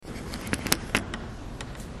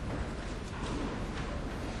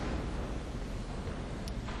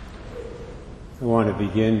I want to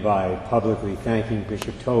begin by publicly thanking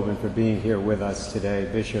Bishop Tobin for being here with us today.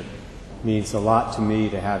 Bishop, it means a lot to me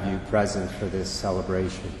to have you present for this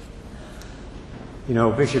celebration. You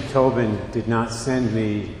know, Bishop Tobin did not send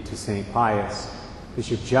me to St. Pius.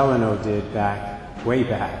 Bishop Jeleno did way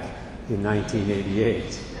back in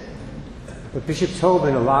 1988. But Bishop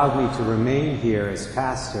Tobin allowed me to remain here as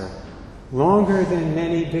pastor longer than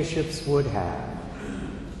many bishops would have.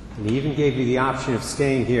 And he even gave me the option of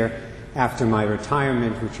staying here after my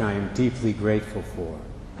retirement, which I am deeply grateful for.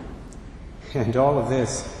 And all of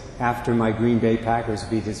this after my Green Bay Packers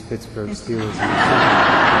beat his Pittsburgh Steelers.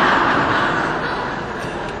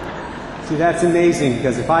 See, that's amazing,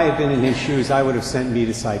 because if I had been in his shoes, I would have sent me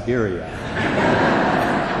to Siberia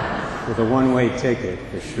with a one-way ticket,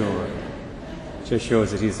 for sure. Just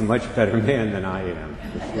shows that he's a much better man than I am,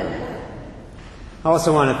 for sure. I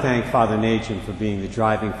also want to thank Father Najim for being the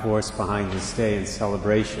driving force behind this day and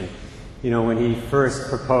celebration. You know, when he first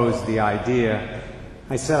proposed the idea,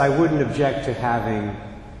 I said I wouldn't object to having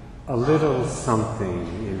a little something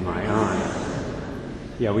in my honor.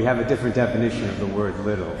 Yeah, we have a different definition of the word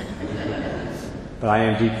little. But I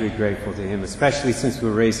am deeply grateful to him, especially since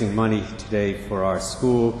we're raising money today for our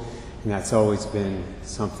school, and that's always been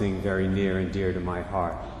something very near and dear to my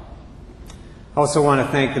heart. I also want to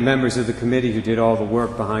thank the members of the committee who did all the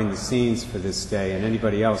work behind the scenes for this day, and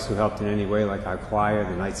anybody else who helped in any way, like our choir,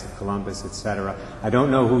 the Knights of Columbus, etc. I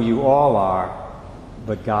don't know who you all are,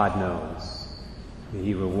 but God knows. May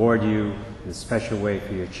He reward you in a special way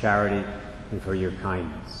for your charity and for your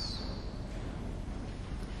kindness.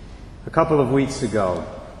 A couple of weeks ago,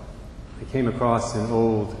 I came across an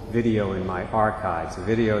old video in my archives, a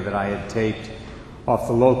video that I had taped off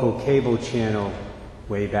the local cable channel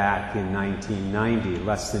way back in 1990,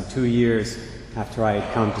 less than 2 years after I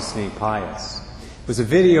had come to St. Pius. It was a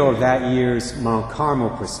video of that year's Mount Carmel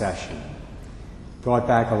procession. It brought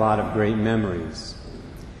back a lot of great memories.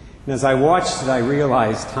 And as I watched it, I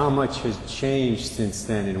realized how much has changed since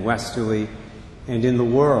then in Westerly and in the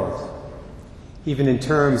world, even in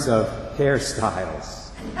terms of hairstyles.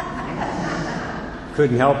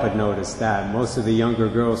 Couldn't help but notice that. Most of the younger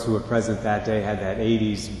girls who were present that day had that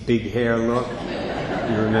 80s big hair look.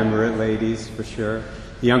 You remember it, ladies, for sure.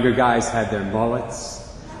 The younger guys had their mullets.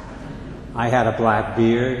 I had a black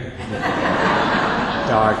beard,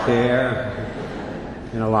 dark hair,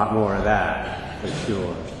 and a lot more of that, for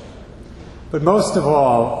sure. But most of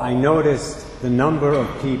all, I noticed the number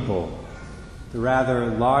of people, the rather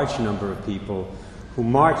large number of people who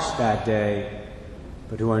marched that day,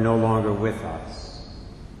 but who are no longer with us.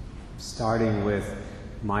 Starting with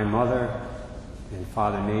my mother and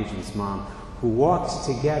Father Najim's mom, who walked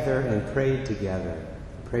together and prayed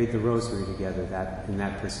the rosary together in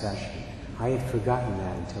that procession. I had forgotten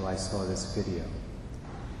that until I saw this video.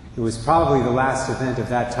 It was probably the last event of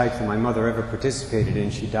that type that my mother ever participated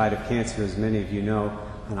in. She died of cancer, as many of you know,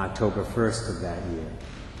 on October 1st of that year.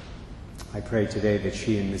 I pray today that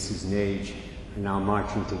she and Mrs. Nage are now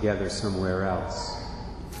marching together somewhere else,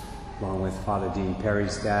 along with Father Dean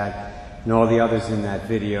Perry's dad and all the others in that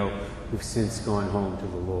video who've since gone home to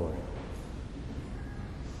the Lord.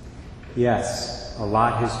 Yes, a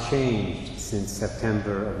lot has changed since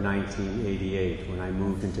September of 1988, when I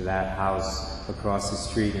moved into that house across the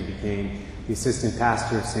street and became the assistant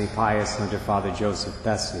pastor of St. Pius under Father Joseph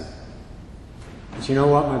Bessie. But you know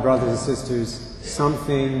what, my brothers and sisters? Some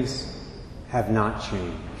things have not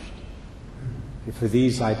changed. And for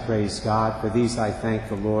these I praise God. For these I thank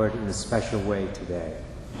the Lord in a special way today.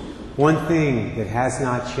 One thing that has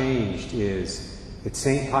not changed is that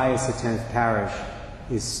St. Pius X Parish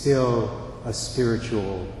is still a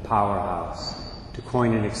spiritual powerhouse. To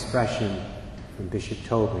coin an expression from Bishop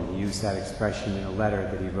Tobin, he used that expression in a letter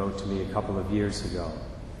that he wrote to me a couple of years ago.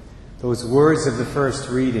 Those words of the first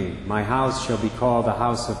reading, "My house shall be called a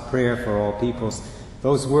house of prayer for all peoples,"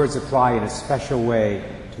 those words apply in a special way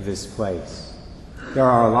to this place. There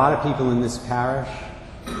are a lot of people in this parish,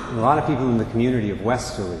 and a lot of people in the community of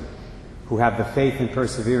Westerly, who have the faith and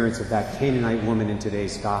perseverance of that Canaanite woman in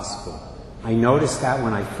today's gospel. I noticed that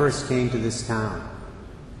when I first came to this town.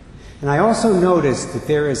 And I also noticed that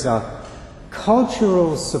there is a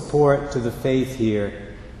cultural support to the faith here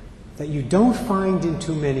that you don't find in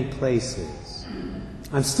too many places.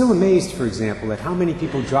 I'm still amazed, for example, at how many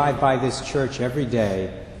people drive by this church every day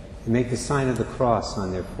and make the sign of the cross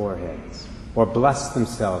on their foreheads, or bless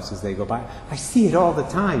themselves as they go by. I see it all the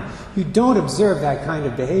time. You don't observe that kind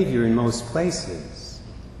of behavior in most places.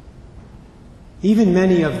 Even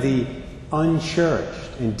many of the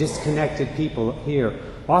unchurched and disconnected people here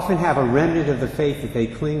often have a remnant of the faith that they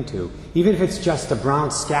cling to, even if it's just a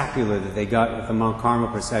brown scapular that they got at the Mount Carmel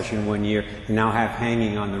procession one year and now have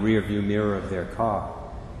hanging on the rearview mirror of their car.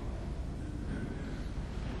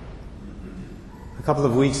 A couple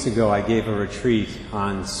of weeks ago, I gave a retreat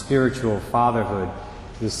on spiritual fatherhood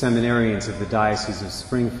to the seminarians of the Diocese of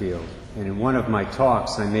Springfield. And in one of my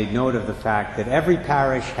talks, I made note of the fact that every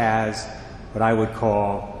parish has what I would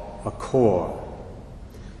call a core.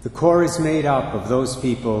 The core is made up of those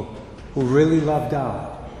people who really love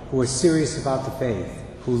God, who are serious about the faith,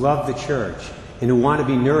 who love the church, and who want to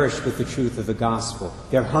be nourished with the truth of the gospel.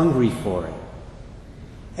 They're hungry for it.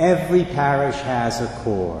 Every parish has a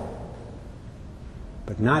core.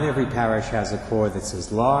 But not every parish has a core that's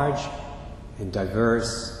as large and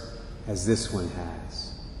diverse as this one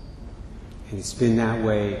has. And it's been that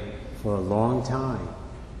way for a long time.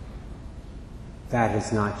 That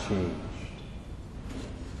has not changed.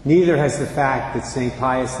 Neither has the fact that St.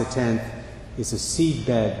 Pius X is a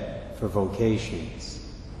seedbed for vocations.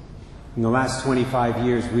 In the last 25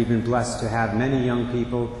 years, we've been blessed to have many young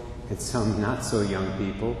people and some not so young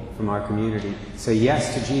people from our community say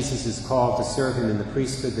yes to Jesus' call to serve him in the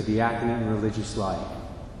priesthood, the diaconate, and religious life.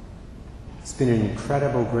 It's been an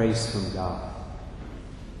incredible grace from God.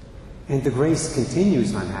 And the grace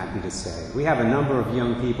continues, I'm happy to say. We have a number of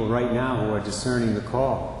young people right now who are discerning the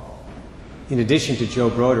call, in addition to Joe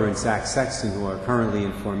Broder and Zach Sexton, who are currently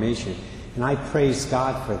in formation. And I praise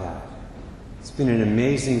God for that. It's been an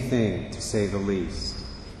amazing thing, to say the least.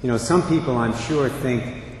 You know, some people, I'm sure,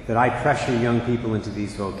 think that I pressure young people into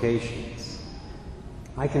these vocations.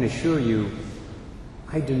 I can assure you,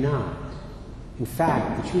 I do not. In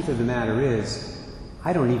fact, the truth of the matter is,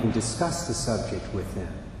 I don't even discuss the subject with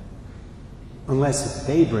them, unless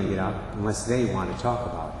they bring it up, unless they want to talk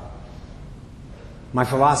about it. My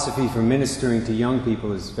philosophy for ministering to young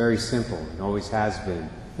people is very simple, and always has been.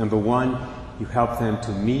 Number one, you help them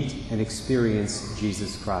to meet and experience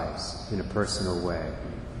Jesus Christ in a personal way.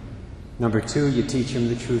 Number two, you teach them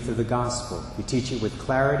the truth of the gospel. You teach it with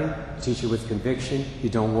clarity, you teach it with conviction, you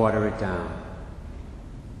don't water it down.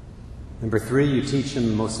 Number three, you teach them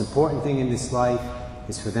the most important thing in this life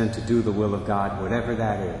is for them to do the will of God, whatever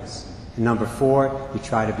that is. And number four, you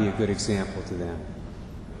try to be a good example to them.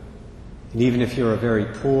 And even if you're a very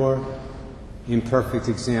poor, imperfect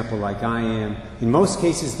example like I am, in most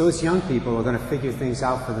cases those young people are going to figure things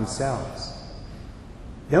out for themselves.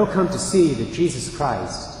 They'll come to see that Jesus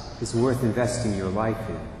Christ is worth investing your life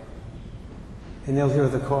in. And they'll hear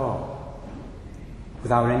the call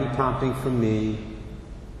without any prompting from me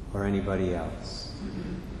or anybody else.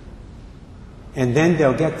 And then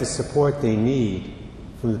they'll get the support they need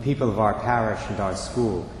from the people of our parish and our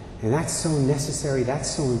school. And that's so necessary, that's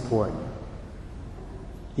so important.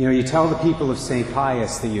 You know, you tell the people of St.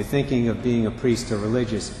 Pius that you're thinking of being a priest or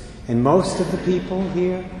religious, and most of the people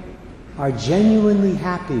here are genuinely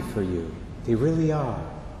happy for you. They really are.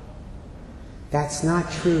 That's not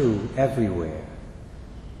true everywhere.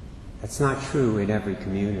 That's not true in every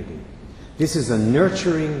community. This is a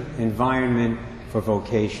nurturing environment for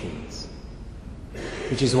vocations,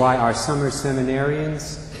 which is why our summer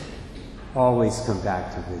seminarians always come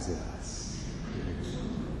back to visit us.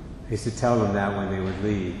 I used to tell them that when they would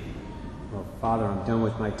leave. Well, Father, I'm done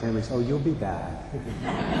with my 10 weeks. Oh, you'll be back.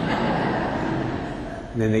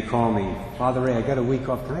 And then they call me, Father Ray, I got a week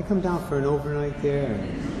off. Can I come down for an overnight there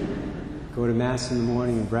and go to Mass in the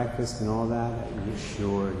morning and breakfast and all that?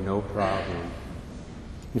 Sure, no problem.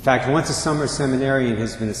 In fact, once a summer seminarian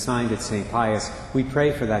has been assigned at St. Pius, we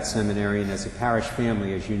pray for that seminarian as a parish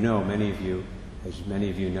family, as you know, many of you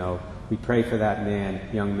know. We pray for that man,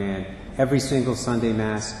 young man, every single Sunday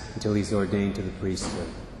Mass until he's ordained to the priesthood.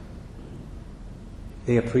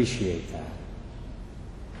 They appreciate that.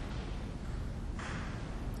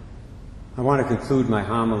 I want to conclude my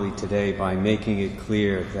homily today by making it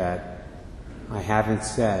clear that I haven't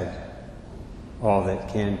said all that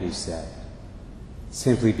can be said,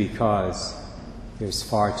 simply because there's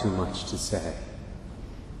far too much to say.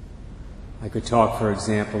 I could talk, for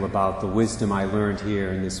example, about the wisdom I learned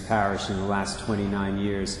here in this parish in the last 29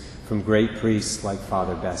 years from great priests like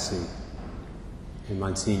Father Bessie and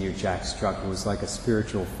Monsignor Jack Struck, who was like a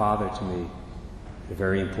spiritual father to me at a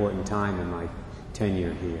very important time in my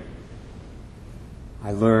tenure here.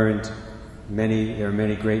 I learned there are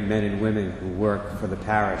many great men and women who work for the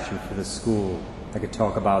parish and for the school. I could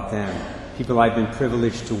talk about them. People I've been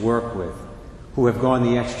privileged to work with, who have gone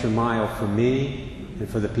the extra mile for me and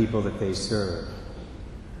for the people that they serve.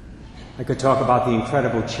 I could talk about the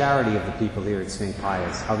incredible charity of the people here at St.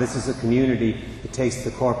 Pius, how this is a community that takes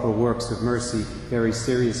the corporal works of mercy very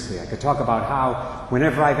seriously. I could talk about how,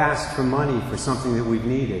 whenever I've asked for money for something that we've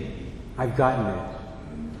needed, I've gotten it.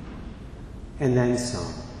 And then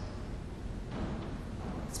some.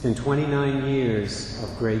 It's been 29 years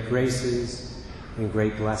of great graces and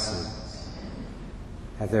great blessings.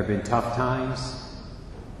 Have there been tough times?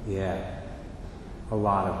 Yeah, a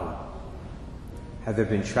lot of them. Have there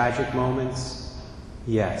been tragic moments?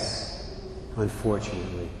 Yes,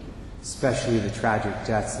 unfortunately, especially the tragic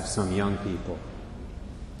deaths of some young people.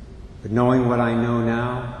 But knowing what I know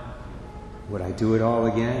now, would I do it all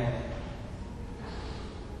again?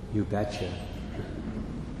 You betcha.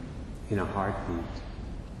 In a heartbeat.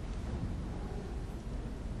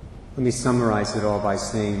 Let me summarize it all by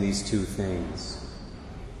saying these two things.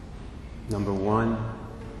 Number one,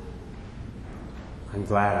 I'm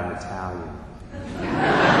glad I'm Italian.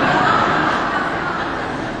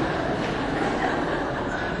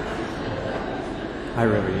 I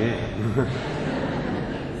really am.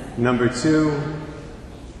 Number two,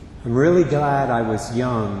 I'm really glad I was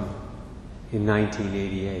young in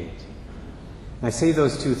 1988. And I say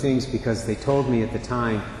those two things because they told me at the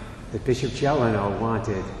time that Bishop Jeleno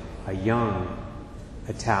wanted a young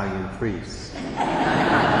Italian priest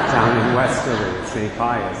down in Westerly at St.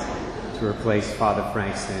 Pius to replace Father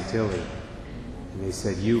Frank Santilli. And they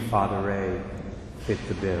said, you, Father Ray, fit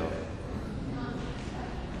the bill.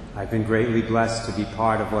 I've been greatly blessed to be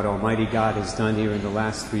part of what Almighty God has done here in the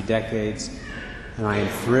last 3 decades, and I am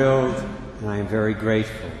thrilled and I am very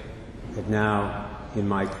grateful that now, in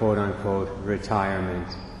my quote-unquote retirement,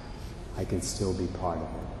 I can still be part of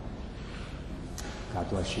it. God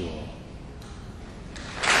bless you all.